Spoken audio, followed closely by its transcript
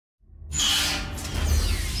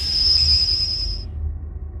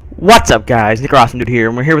What's up, guys? Nick Awesome Dude here,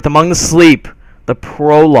 and we're here with Among the Sleep, the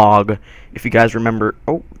prologue. If you guys remember,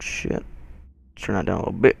 oh shit, let's turn that down a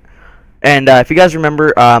little bit. And if you guys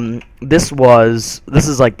remember, this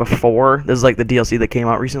is like before. This is like the DLC that came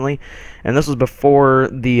out recently, and this was before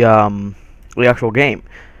the actual game.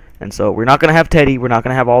 And so we're not gonna have Teddy. We're not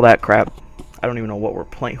gonna have all that crap. I don't even know what we're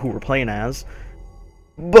playing, who we're playing as.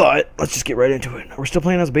 But let's just get right into it. We're still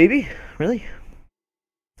playing as Baby, really?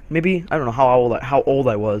 Maybe, I don't know how old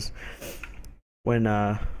I was when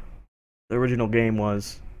the original game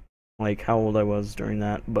was, like how old I was during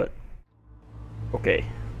that, but okay.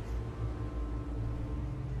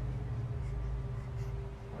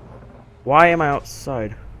 Why am I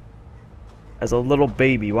outside as a little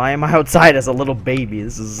baby? Why am I outside as a little baby?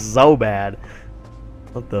 This is so bad.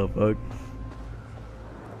 What the fuck?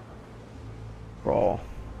 Brawl.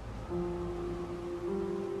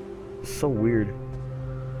 It's so weird.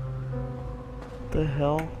 What the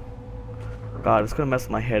hell? God, it's gonna mess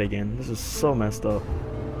with my head again. This is so messed up.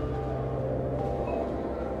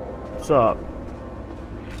 What's up?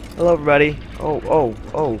 Hello, everybody. Oh.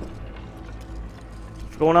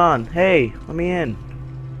 What's going on? Hey, let me in.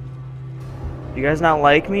 You guys not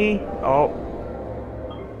like me? Oh.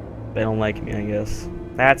 They don't like me, I guess.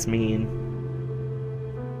 That's mean.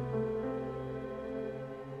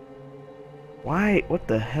 Why? What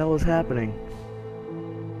the hell is happening?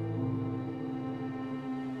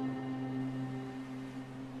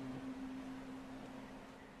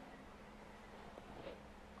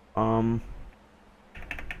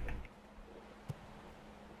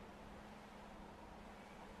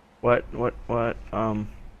 What?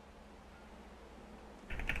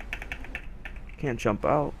 Can't jump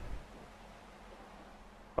out.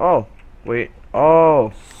 Oh, wait. Oh,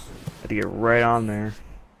 I had to get right on there.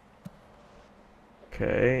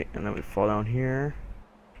 Okay, and then we fall down here.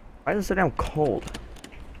 Why is it so damn cold?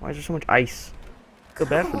 Why is there so much ice? I feel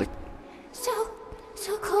bad for the... So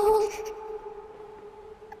cold.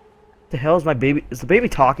 What the hell is my baby? Is the baby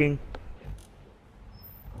talking?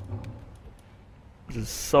 This is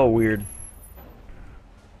so weird.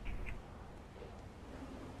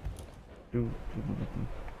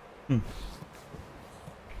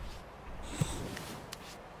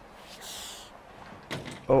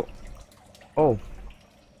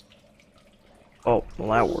 Oh, well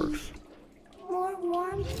that works. More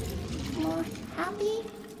warm, more happy.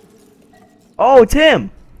 Oh, it's him!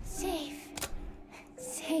 Safe.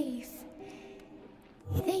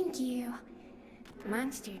 Thank you.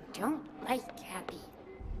 Monster don't like happy.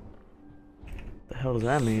 The hell does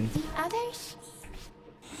that mean? The others?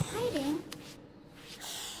 Hiding?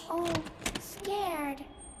 Oh, scared.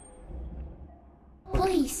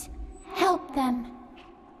 Please, help them.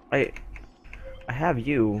 I have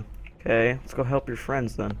you. Okay, let's go help your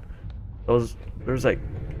friends then. There's like...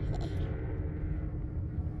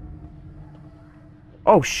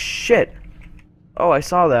 Oh, shit! Oh, I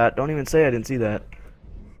saw that. Don't even say I didn't see that.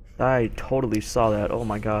 I totally saw that. Oh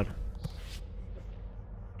my god.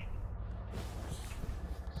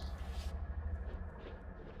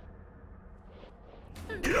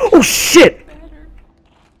 Oh, shit!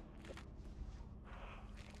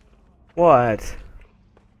 What?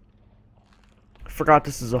 I forgot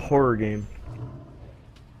this is a horror game.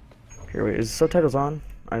 Here, wait, is subtitles on?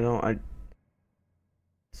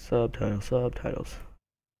 Subtitles.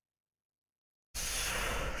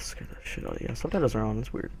 Scare the shit out of you. Yeah, subtitles are on,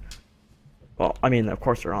 that's weird. Well, I mean, of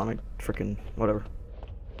course they're on, like, freaking, whatever.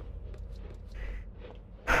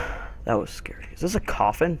 That was scary. Is this a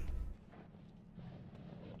coffin?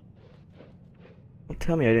 Don't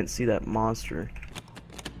tell me I didn't see that monster.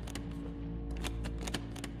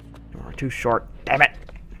 We're too short. Damn it!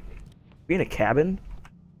 We in a cabin?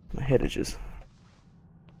 My head itches.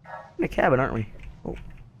 In a cabin, aren't we? Oh. Of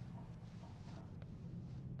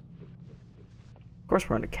course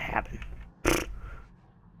we're in a cabin.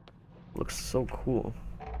 Looks so cool.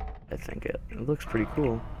 I think it looks pretty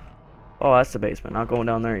cool. Oh, that's the basement. Not going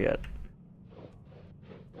down there yet.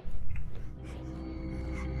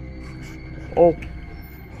 Oh.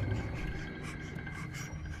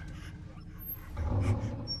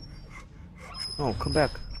 Oh, come back.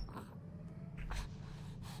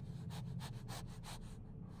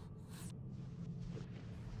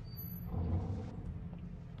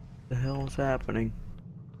 What the hell is happening?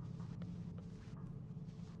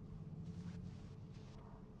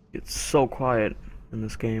 It's so quiet in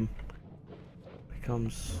this game. It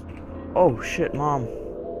becomes... Oh shit, Mom.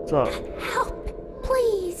 What's up? Help,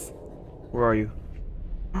 please. Where are you?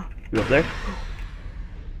 You up there?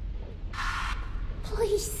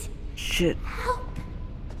 Please. Shit. Help.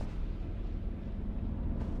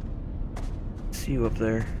 See you up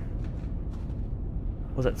there.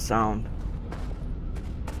 What was that sound?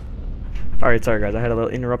 Alright, sorry guys, I had a little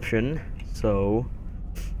interruption, so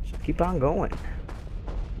just keep on going.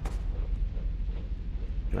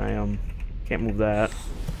 And I can't move that.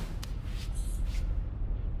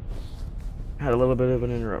 I had a little bit of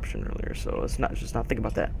an interruption earlier, so let's not think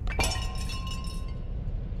about that. Is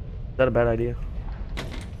that a bad idea?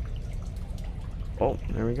 Oh,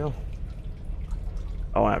 there we go.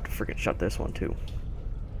 Oh, I have to freaking shut this one too.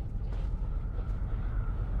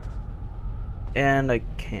 And I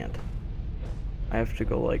can't. I have to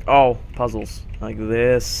go like, oh, puzzles. Like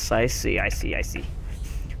this. I see.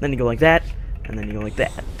 Then you go like that, and then you go like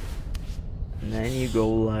that. And then you go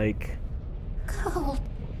like... Cold.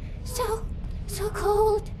 So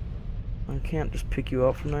cold. I can't just pick you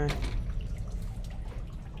up from there.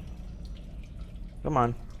 Come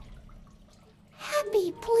on.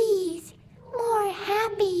 Happy, please. More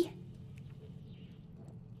happy.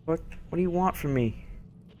 What do you want from me?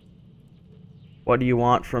 What do you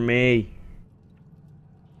want from me?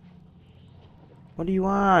 What do you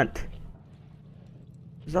want?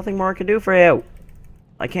 There's nothing more I can do for you.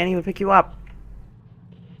 I can't even pick you up.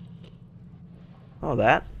 Oh,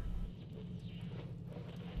 that?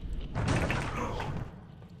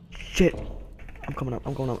 Shit. I'm coming up.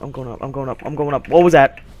 I'm going up. I'm going up. I'm going up. I'm going up. What was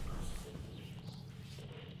that?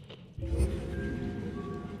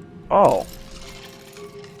 Oh.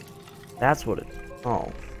 That's what it...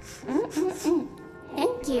 Oh.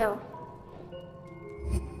 Thank you.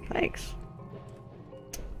 Thanks.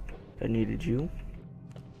 I needed you.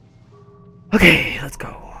 Okay, let's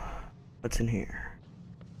go. What's in here?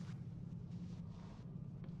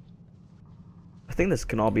 I think this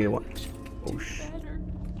can all be one. Oh shit.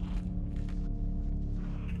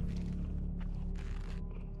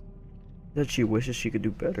 That she wishes she could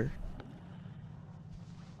do better.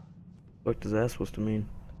 What is that supposed to mean?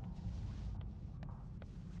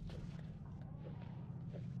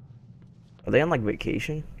 Are they on like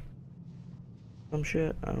vacation? Some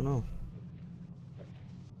shit? I don't know.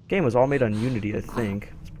 Game was all made on Unity, I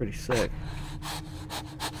think. It's pretty sick.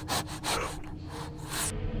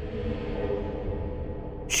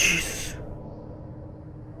 Jesus.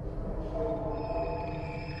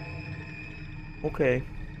 Okay.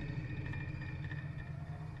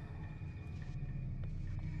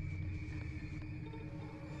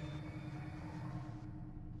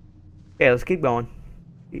 Yeah, let's keep going.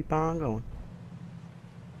 Keep on going.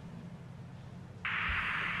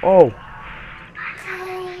 Oh.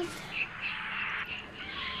 Cold.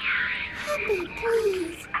 Happy,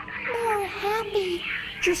 please. More happy.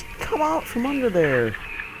 Just come out from under there.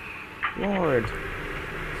 Lord.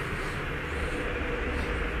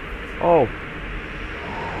 Oh.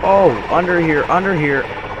 Oh, under here, under here.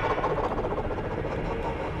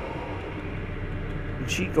 Did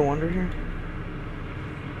she go under here?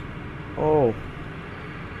 Oh.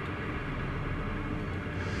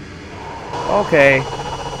 Okay.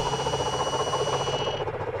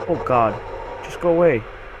 Oh god. Just go away.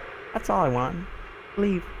 That's all I want.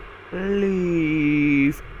 Leave.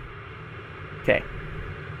 Leave. Okay.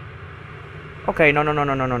 Okay, no.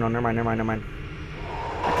 Never mind.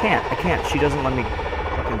 I can't. She doesn't let me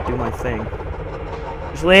fucking do my thing.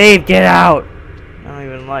 Just leave. Get out. I don't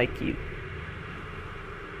even like you.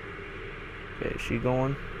 Okay, is she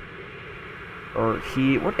going? Or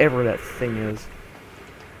he, whatever that thing is.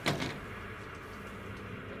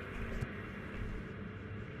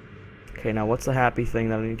 Okay, now what's the happy thing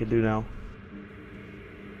that I need to do now?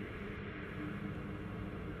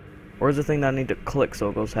 Where's the thing that I need to click so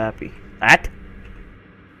it goes happy? That?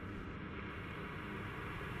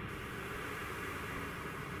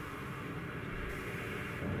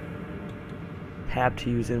 Tab to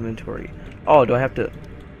use inventory. Oh, do I have to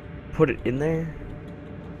put it in there?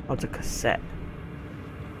 Oh, it's a cassette.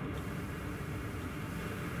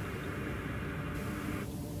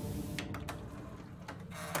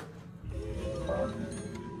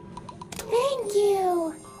 Thank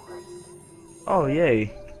you. Oh,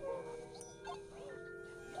 yay.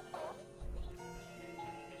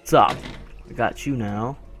 What's up? I got you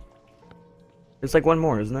now. There's like one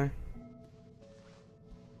more, isn't there?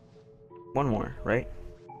 One more, right?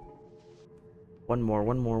 One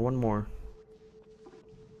more.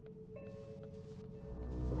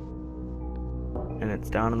 And it's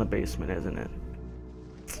down in the basement, isn't it?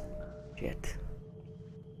 Shit.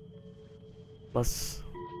 Plus,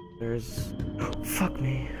 there's... Fuck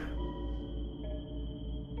me.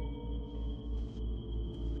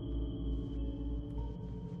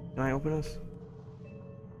 Can I open this?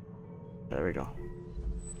 There we go.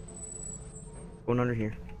 Going under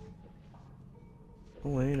here.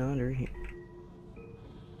 Going under here.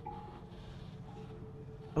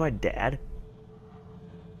 My dad?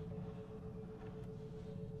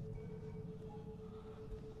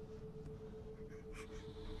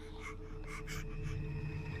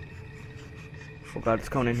 Oh god, it's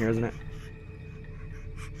coming in here, isn't it?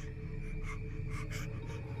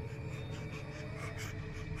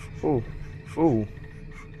 Ooh. Ooh.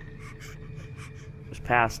 Just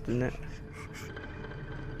passed, didn't it?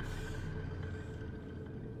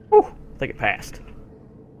 Ooh. I think it passed.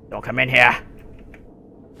 Don't come in here.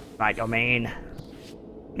 My domain.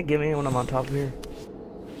 Can you get me when I'm on top of here?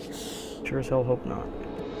 Sure as hell hope not.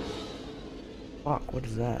 Fuck, what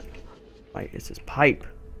is that? Wait, it's this pipe.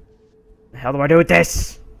 The hell do I do with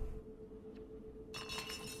this?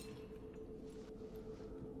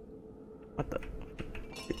 What the?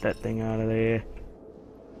 Get that thing out of there.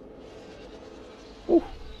 Ooh.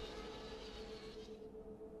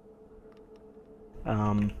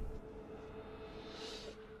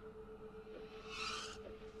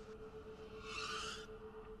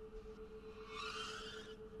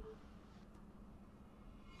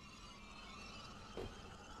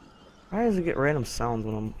 Why does it get random sounds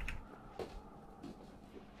when I'm...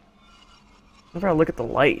 Whenever I look at the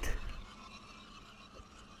light.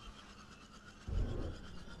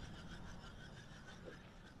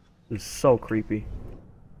 It's so creepy.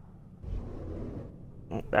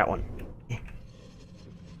 Oh, that one.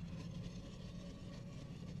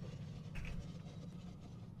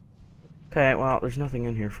 Okay, well, there's nothing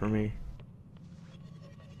in here for me.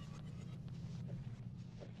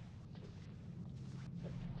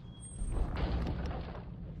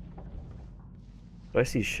 Do I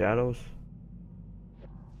see shadows?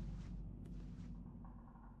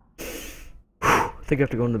 I think I have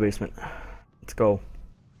to go in the basement. Let's go.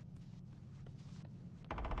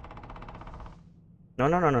 No,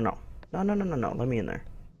 no, no, no, no. No, no, no, no, no. Let me in there.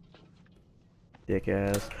 Dick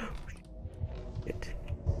ass. Shit.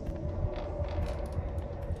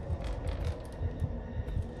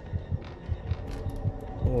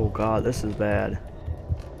 Oh god, this is bad.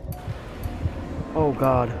 Oh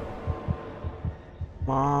god.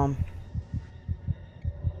 Mom.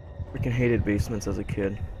 Freaking hated basements as a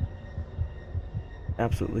kid.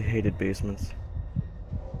 Absolutely hated basements.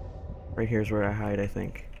 Right here's where I hide, I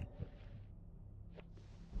think.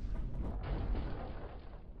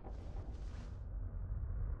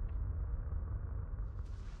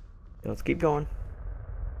 Yeah, let's keep going.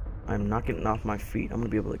 I'm not getting off my feet. I'm gonna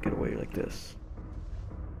be able to get away like this.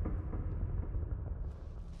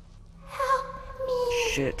 Help me.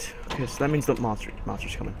 Shit. Okay, so that means the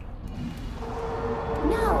monster's coming.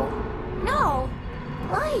 No. No.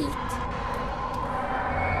 Light.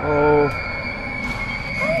 Oh.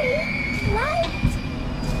 Hurry. Light.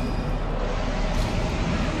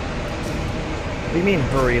 What do you mean,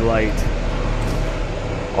 hurry, light?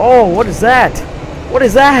 Oh, what is that? What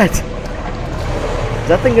is that? Is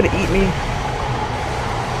that thing gonna eat me?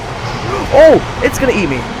 Oh, it's gonna eat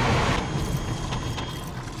me.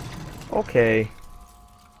 Okay.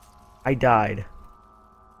 I died.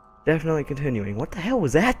 Definitely continuing. What the hell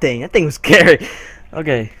was that thing? That thing was scary.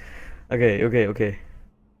 Okay. Okay.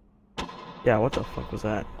 Yeah, what the fuck was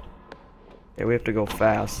that? Yeah, we have to go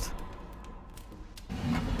fast.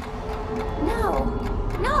 No.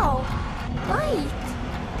 No. Light.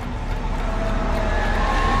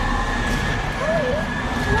 Hurry.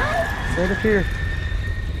 Light. It's right up here.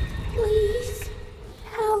 Please.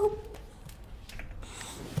 Help.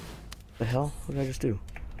 The hell? What did I just do?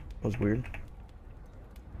 That was weird.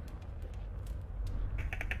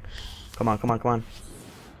 Come on. What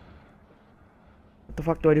the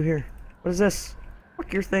fuck do I do here? What is this?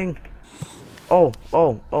 Fuck your thing. Oh,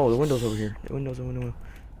 the window's over here. The window.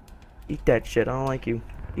 Eat that shit. I don't like you.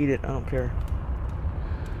 Eat it. I don't care.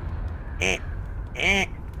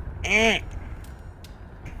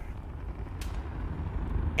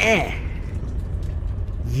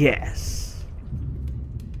 Yes.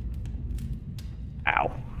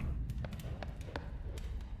 Ow.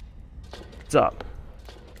 What's up?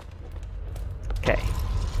 Okay.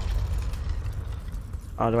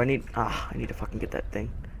 Oh, do I need... I need to fucking get that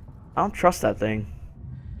thing. I don't trust that thing.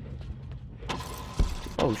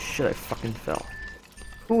 Oh shit, I fucking fell.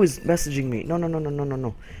 Who is messaging me? No. No.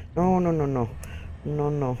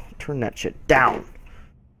 Turn that shit down.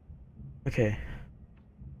 Okay.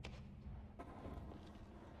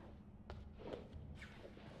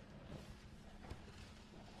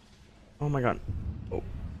 Oh my god. Oh.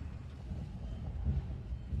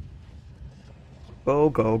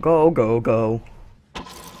 Go.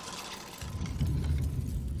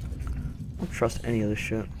 Don't trust any of this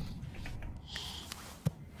shit.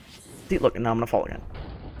 See, look, now I'm gonna fall again.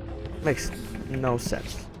 Makes no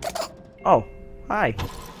sense. Oh, Hi.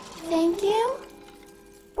 Thank you.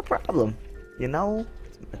 No problem. You know,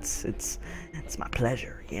 it's my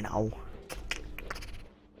pleasure. You know.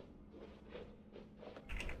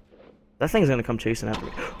 That thing's gonna come chasing after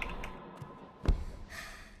me.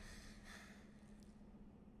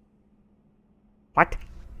 What?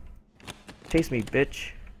 Chase me,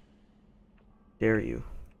 bitch. Dare you.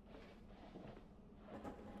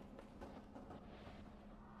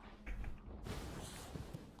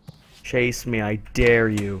 Chase me, I dare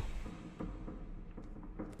you.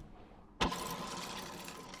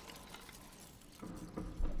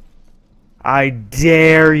 I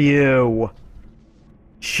dare you.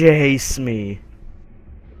 Chase me.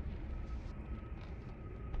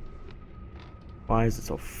 Why is it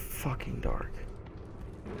so fucking dark?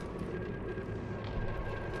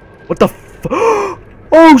 What the f-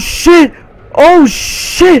 Oh shit! Oh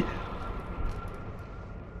shit!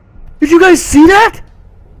 Did you guys see that?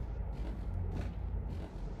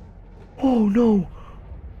 Oh no!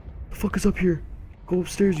 The fuck is up here? Go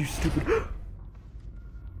upstairs, you stupid.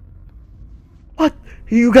 What?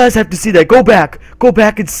 You guys have to see that. Go back. Go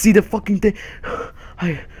back and see the fucking thing.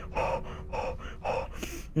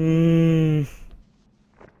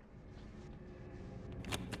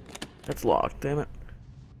 That's locked, damn it.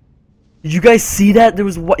 Did you guys see that? There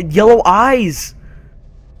was yellow eyes.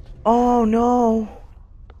 Oh no.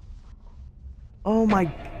 Oh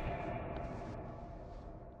my.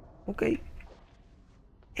 Okay.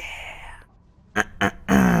 Yeah.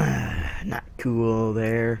 Not cool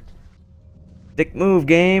there. Dick move,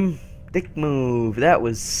 game. Dick move. That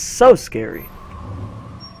was so scary.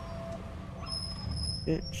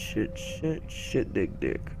 Shit,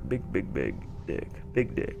 dick. Big dick.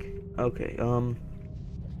 Big dick. Okay,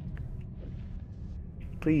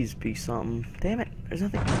 please be something. Damn it, there's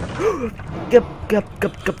nothing.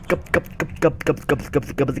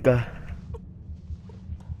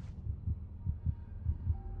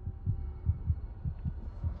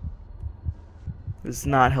 It's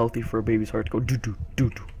not healthy for a baby's heart to go doo doo doo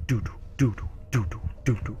doo doo doo doo doo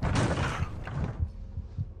doo doo.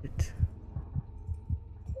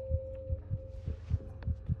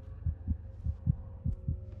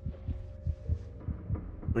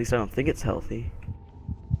 At least I don't think it's healthy.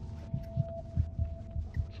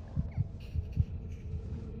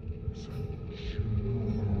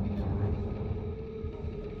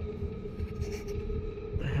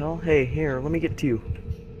 The hell? Hey, here, let me get to you.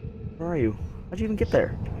 Where are you? How'd you even get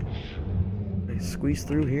there? Did I squeeze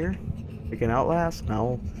through here? Like an outlast?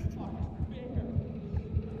 No.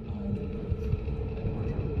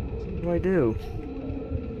 What do I do?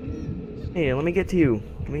 Hey, let me get to you.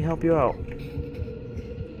 Let me help you out.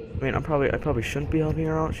 I mean, I probably shouldn't be helping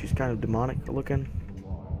her out. She's kind of demonic looking.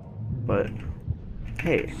 But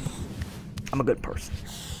hey, I'm a good person.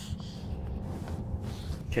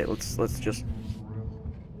 Okay, let's just.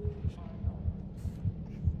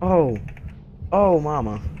 Oh,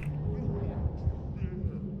 mama.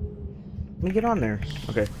 Let me get on there.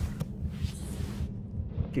 Okay.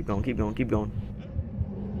 Keep going.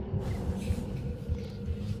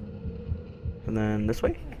 And then this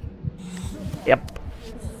way? Yep.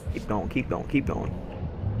 Keep going.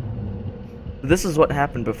 This is what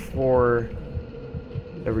happened before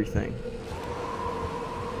everything.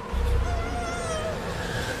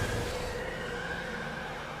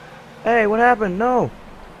 Hey, what happened? No!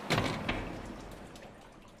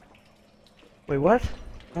 Wait, what?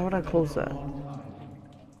 Why would I close that?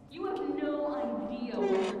 You have no idea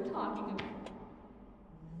what you're talking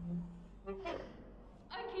about.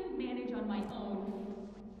 I can manage on my own.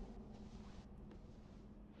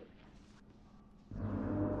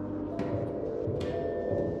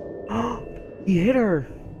 He hit her!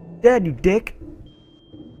 Dad, you dick!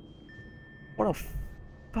 What a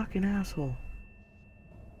fucking asshole.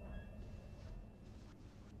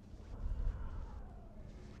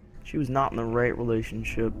 She was not in the right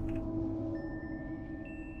relationship.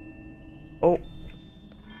 Oh.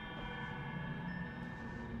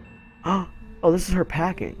 Oh, this is her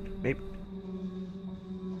packing. Maybe.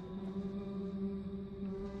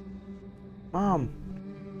 Mom.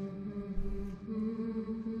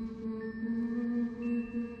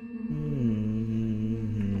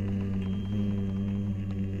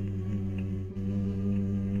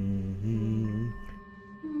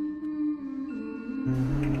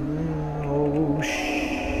 Oh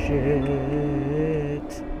shit.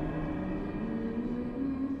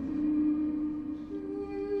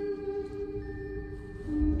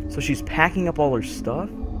 So she's packing up all her stuff?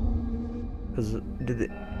 Cause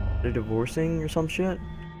they're divorcing or some shit?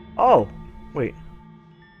 Oh, wait.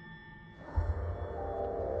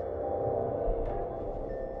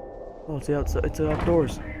 Oh, it's outside. It's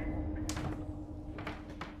outdoors.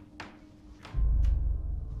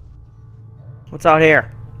 What's out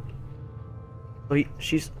here? Oh,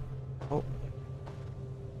 she's. Oh.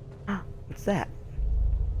 What's that?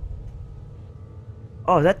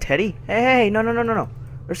 Oh, is that Teddy? Hey, hey, no, no, no, no, no.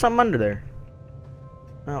 There's something under there.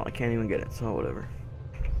 Oh, I can't even get it, so whatever.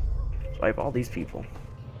 So I have all these people.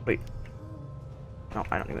 Wait. No,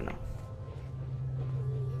 I don't even know.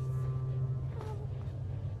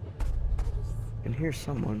 I can hear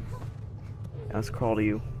someone. Yeah, let's crawl to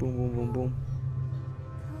you. Boom, boom, boom, boom.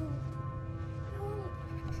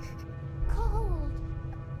 Cold.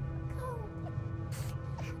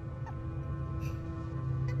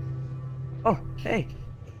 Oh, hey.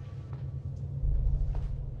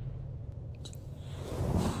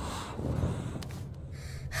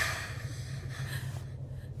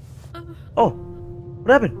 Oh, what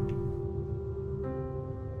happened?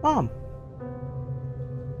 Mom.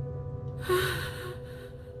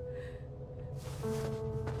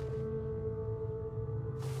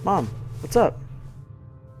 Mom, what's up?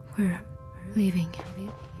 We're leaving.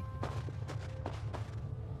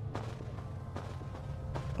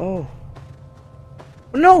 Oh.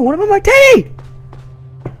 No, what about my Teddy?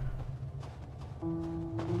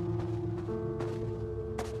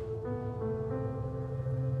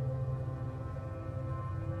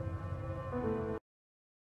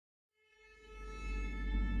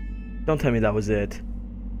 Don't tell me that was it.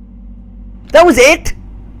 That was it?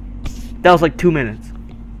 That was like 2 minutes.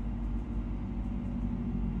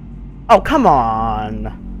 Oh, come on.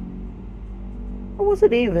 What was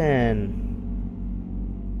it even?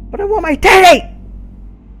 But I want my Teddy!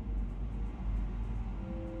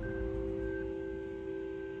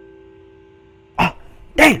 Oh,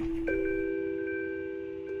 damn!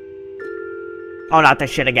 Oh, not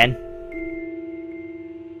this shit again.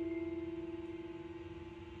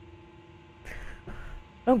 I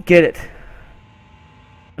don't get it.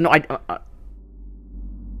 No, what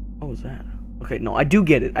was that? Okay, no, I do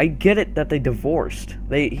get it. I get it that they divorced.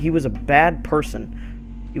 He was a bad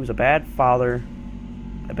person. He was a bad father,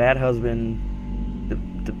 a bad husband,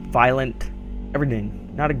 the violent,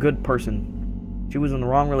 everything. Not a good person. She was in the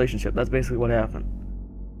wrong relationship. That's basically what happened.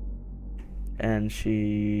 And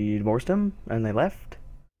she divorced him, and they left?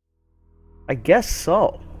 I guess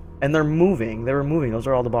so. And they're moving. They were moving. Those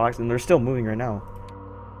are all the boxes, and they're still moving right now.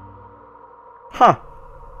 Huh.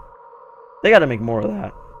 They gotta make more of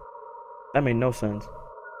that. That made no sense.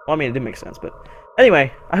 Well, I mean, it did make sense, but...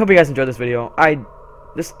 Anyway, I hope you guys enjoyed this video.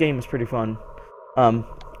 This game is pretty fun.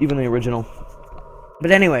 Even the original.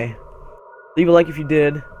 But anyway, leave a like if you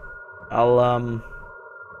did. I'll,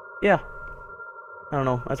 yeah. I don't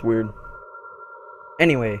know. That's weird.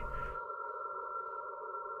 Anyway.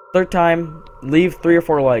 Third time, leave 3 or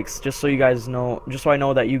 4 likes, just so you guys know, just so I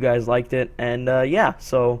know that you guys liked it. And, yeah,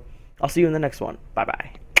 so... I'll see you in the next one.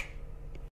 Bye-bye.